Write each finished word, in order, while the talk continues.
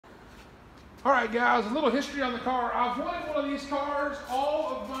All right, guys, a little history on the car. I've wanted one of these cars all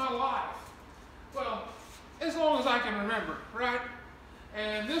of my life. Well, as long as I can remember, right?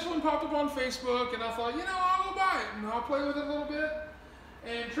 And this one popped up on Facebook, and I thought, you know, I'll go buy it, and I'll play with it a little bit.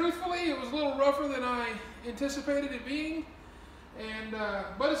 And truthfully, it was a little rougher than I anticipated it being. And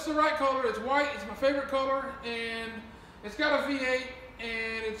but it's the right color. It's white. It's my favorite color, and it's got a V8,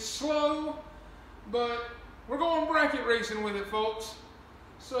 and it's slow, but we're going bracket racing with it, folks.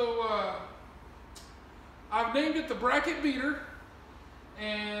 So I've named it the Bracket Beater,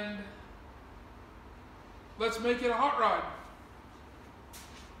 and let's make it a hot rod.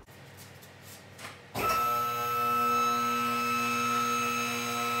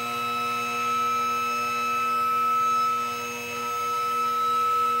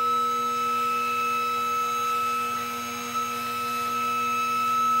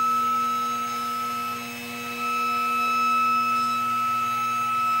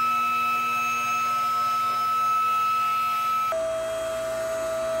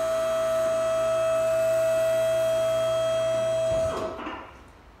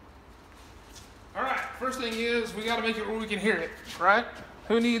 First thing is, we got to make it where we can hear it, right?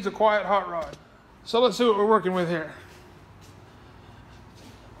 Who needs a quiet hot rod? So let's see what we're working with here.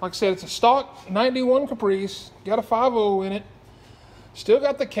 Like I said, it's a stock 91 Caprice, got a 5.0 in it, still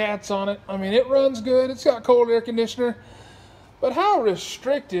got the cats on it. I mean, it runs good, it's got cold air conditioner, but how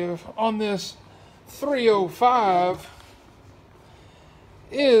restrictive on this 305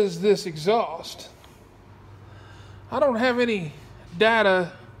 is this exhaust? I don't have any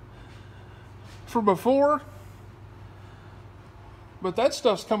data for before, but that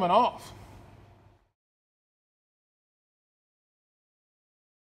stuff's coming off.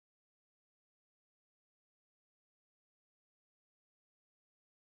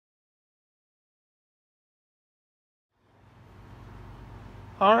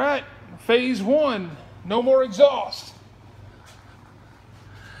 All right, phase one, no more exhaust.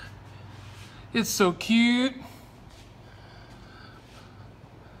 It's so cute.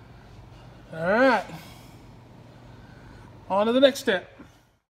 All right, on to the next step.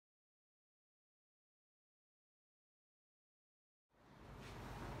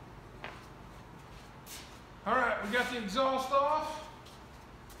 All right, we got the exhaust off.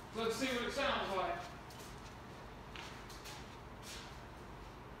 Let's see what it sounds like.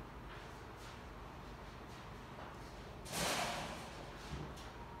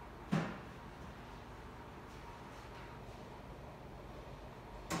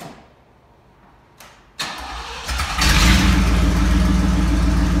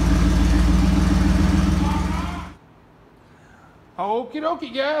 Okie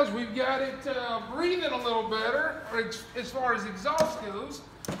dokie, guys, we've got it breathing a little better as far as exhaust goes.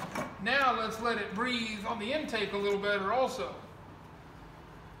 Now let's let it breathe on the intake a little better also.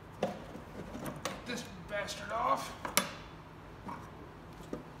 Get this bastard off.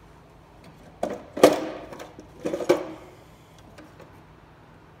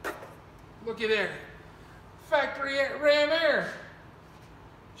 Looky there. Factory ram air.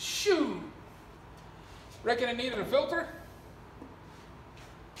 Shoo. Reckon it needed a filter?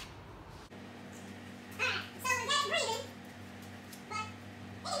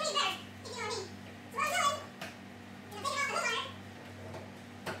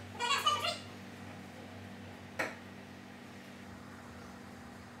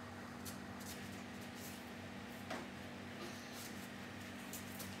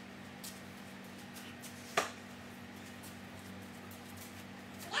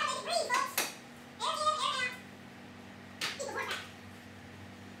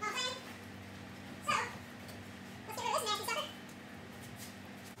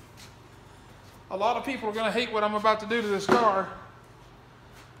 A lot of people are going to hate what I'm about to do to this car.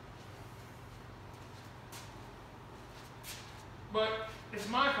 But it's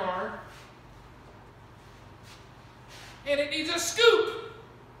my car. And it needs a scoop.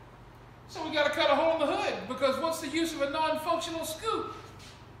 So we got to cut a hole in the hood, because what's the use of a non-functional scoop?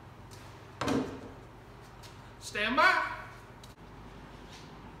 Stand by.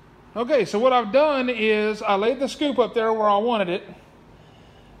 Okay, so what I've done is I laid the scoop up there where I wanted it,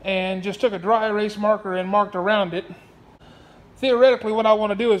 and just took a dry erase marker and marked around it. Theoretically, what I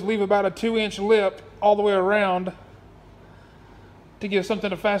want to do is leave about a 2-inch lip all the way around to give something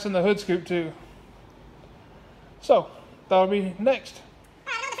to fasten the hood scoop to. So, that'll be next.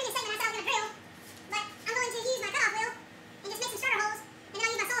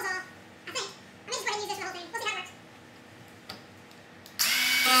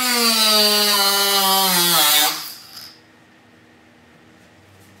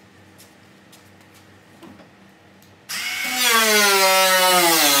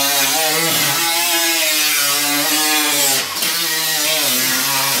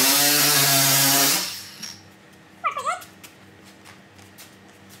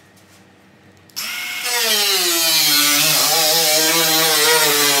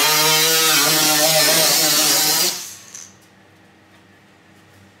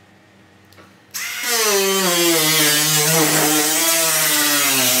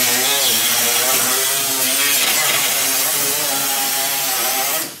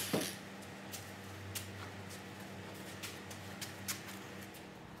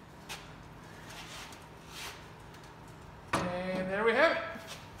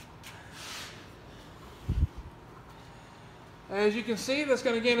 As you can see, that's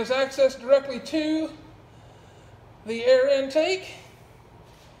going to gain us access directly to the air intake.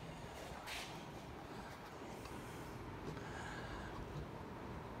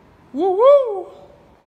 Woo woo!